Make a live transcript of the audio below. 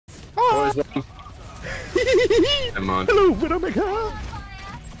there's one. Come on. Hello, Widowmaker!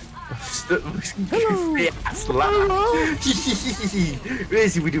 Hello! Ass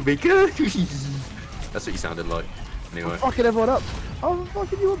Where's the Widowmaker? That's what you sounded like. Anyway. I'm fucking everyone up. I'm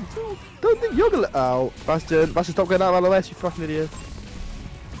fucking you up too. Don't think you're gonna. Oh, Bastion, stop getting out of my way, you fucking idiot.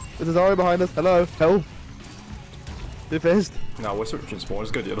 There's a Zarya behind us. Hello, help. You pissed? No, we're switching spawn.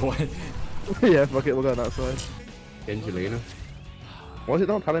 Let's go the other way. Yeah, fuck it, we'll go that side. Angelina. Why is it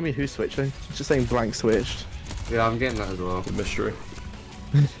not telling me who's switching? It's just saying blank switched. Yeah, I'm getting that as well. Mystery.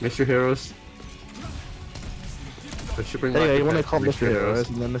 Mystery heroes. I should bring Yeah, you want to comp Mystery heroes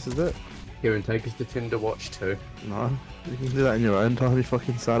and then this is it. Here and take us to Tinder Watch 2. No, you can do that in your own time, you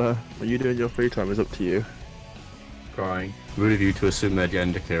fucking Salah. What you do in your free time is up to you. Crying. Rude of you to assume their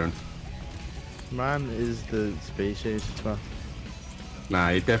gender, Kieran. Man is the species, it's fine. Nah,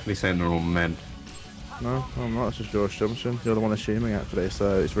 you're definitely saying they're all men. No, I'm not, it's just your assumption. You're the one assuming actually,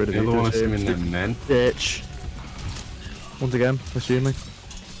 so it's really You're the one assuming they're men. Bitch. Once again, assuming.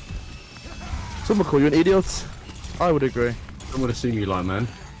 Some would call you an idiot. I would agree. Some would assume you like men.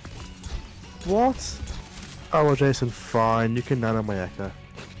 What? Oh well, Jason, fine. You can nano my echo.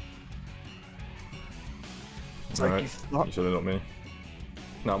 Alright, you said they're not me.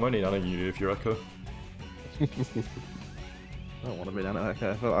 No, I'm only nanning you if you're echo. I don't want to be nano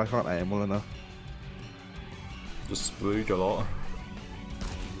echo. I feel like I can't aim well enough. Just splooge a lot.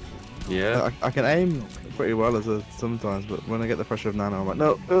 Yeah. I can aim pretty well as a sometimes, but when I get the pressure of nano, I'm like,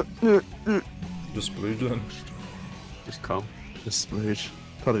 no. Just splooge then. Just come. Just splooge.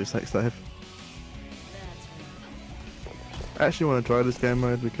 Try to do sex dive. I actually want to try this game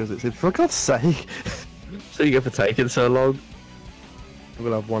mode because it's, for God's sake. So you go for taking so long? I'm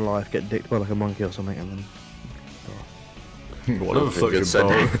gonna have one life, get dicked by like a monkey or something, and then. What a fucking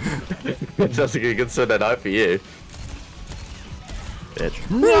bow. That's a good Sunday night for you. Bitch.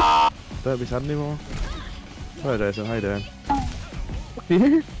 Don't be sad anymore. Hello Jason, how you doing?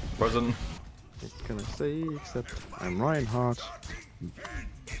 Present. What can I say except I'm Reinhardt.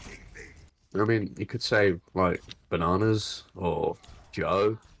 I mean, you could say, like, bananas, or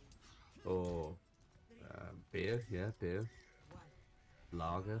Joe, or beer, yeah, beer.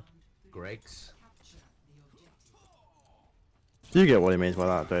 Lager, Greg's. You get what he means by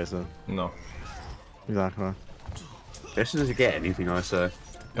that, Jason. No. Exactly. Jason doesn't get anything I say.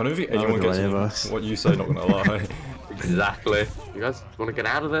 I don't think anyone gets what you say, not gonna lie. Exactly. You guys want to get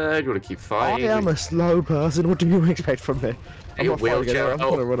out of there? Do you want to keep fighting? I am a slow person, what do you expect from me? I'm not fighting wheelchair. anyone, I'm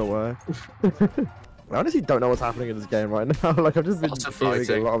gonna run away. I honestly don't know what's happening in this game right now, like I've just been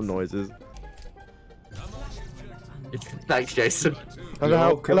hearing a lot of noises. Thanks, Jason.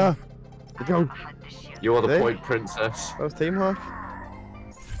 Hello, hello. Go. You're the point princess. That was teamwork.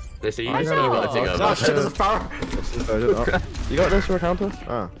 This easy. Shit, there's a pharaoh! You got this for a counter?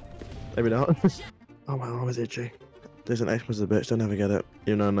 Ah. Maybe not. Oh my arm is itchy. There's an Xmas a bitch, don't ever get it.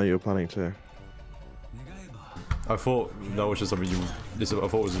 Even though I know you were planning to. I thought that was just something you. I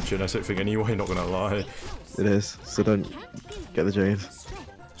thought it was a genetic thing anyway, not gonna lie. It is, so don't get the genes.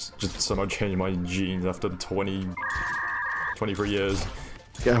 Just somehow changed my genes after 23 years.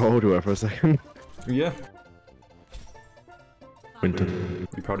 Get how old you were for a second. Yeah. Winter.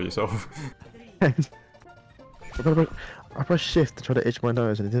 Be proud of yourself. I pressed shift to try to itch my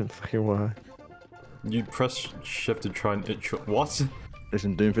nose and it didn't fucking work. You press shift to try and itch. What?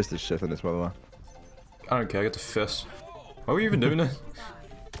 Listen, Doomfist is shift in this, by the way. I don't care, I get the fist. Why were you even doing this?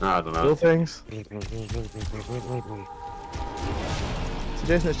 I don't know. Little things. So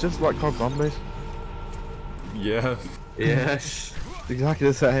Jason, it's just like COD Zombies. Yeah. Yes. It's exactly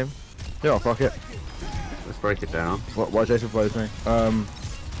the same. Yeah, fuck it. Let's break it down. Why Jason blows me?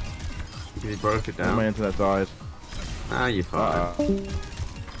 You broke it down. My internet died. Ah, you're fine.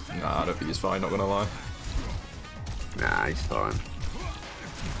 Nah, I don't think he's fine, not gonna lie. Nah, he's fine.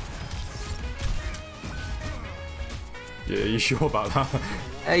 Yeah, you sure about that?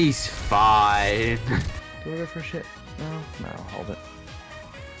 He's fine. Do I go for a shit? No? No, hold it.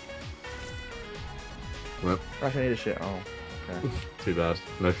 Well, Actually, I need a shit. Oh, okay. too bad.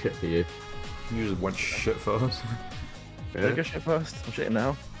 No shit for you. You just went shit first. Should I go shit first? I'm shitting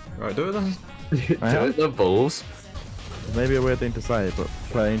now. Right, do it then. Do it, the balls. Maybe a weird thing to say, but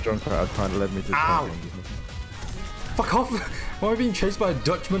playing drunk crowd kind of led me to. Ow! Fuck off! Why am I being chased by a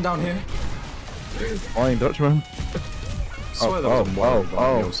Dutchman down here? Flying Dutchman. I swear that was a Moira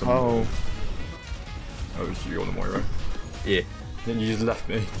behind me or something. Oh, it was you on the Moira. Yeah. Then you just left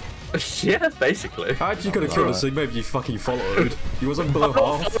me. Yeah, basically. I actually could have killed us, maybe you fucking followed. He wasn't below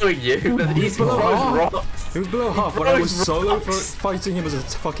half. Following you, but he's below half. rocks. He was below half when I was solo for fighting him as a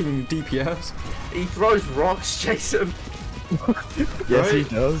fucking DPS. He throws rocks, Jason. Yes, he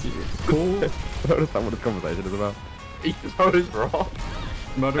does. Cool. I don't understand what this conversation is about. He throws rock.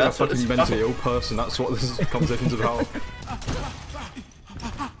 Murdering a That's what fucking it's mentally ill person, that's what this conversation's about.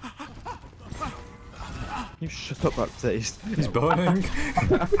 You shut up, Baptiste. He's burning.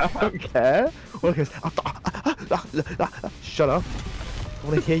 I don't care. Okay, shut up. I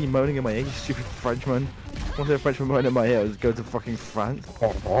want to hear you moaning in my ear, you stupid Frenchman. I want to hear a Frenchman moaning in my ear. Just go to fucking France.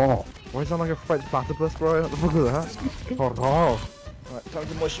 Why do you sound like a French platypus, bro? What the fuck was that? Right, time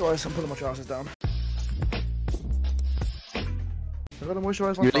to moisturise. I'm putting my trousers down. I gotta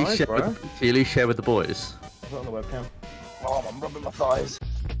moisturise my thighs, bro. Can you share with the boys? Put it on the webcam. Oh, I'm rubbing my thighs.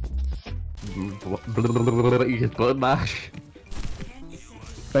 You just button mash.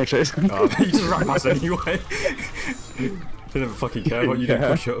 Thanks, Chase. You just ran past anyway. Didn't fucking care about you doing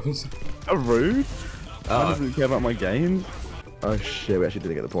push-ups. How rude. I doesn't care about my game. Oh shit, we actually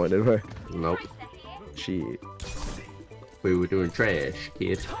didn't get the point, did we? Nope. Shit. We were doing trash,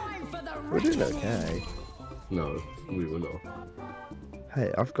 kid. We're doing okay. No, we were not.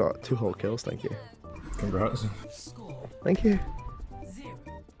 Hey, I've got 2 whole kills, thank you. Congrats. Thank you.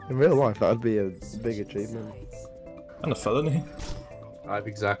 In real life, that would be a big achievement. And a felony. I have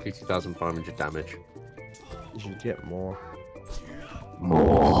exactly 2,500 damage. You should get more.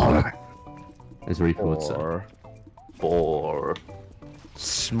 More. As Reaper would say. Or More.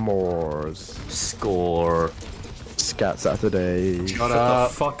 s'mores. Score. Scat Saturday. Shut The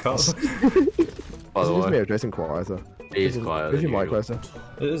up. fuck up. By the Excuse me, way, Jason quieter. he is quiet. Where's your mic closer?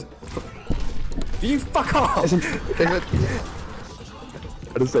 It is. You fuck up! Isn't it?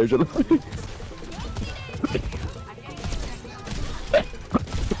 I just saved your life.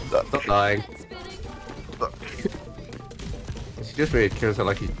 Stop dying. It's just weird, it sound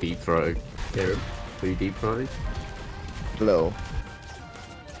like he's deep throating. Yeah. Are you deep throating? Hello.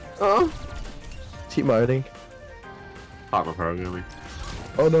 Oh. Keep moaning. Partner programming.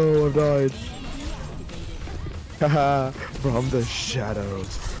 Oh no, I've died. Haha, from the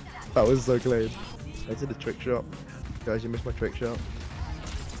shadows. That was so clean. I did a trick shot. Guys, you missed my trick shot.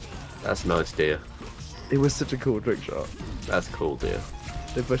 That's nice, dear. It was such a cool trick shot. That's cool, dear.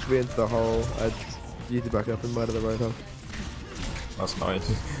 They pushed me into the hole. I used it back up and murdered the roadhog. That's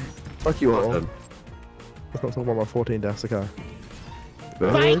nice. Fuck you all. Awesome. Let's not talk about my 14 deaths, okay?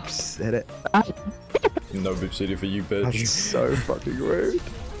 Oops, hit it. No bib city for you, That's bitch. so fucking rude.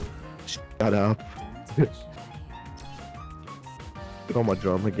 Shut up. Put on my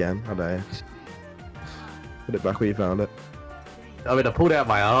drum again, I dare you. Put it back where you found it. I mean, I pulled out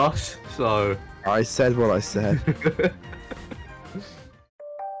my ass, so... I said what I said.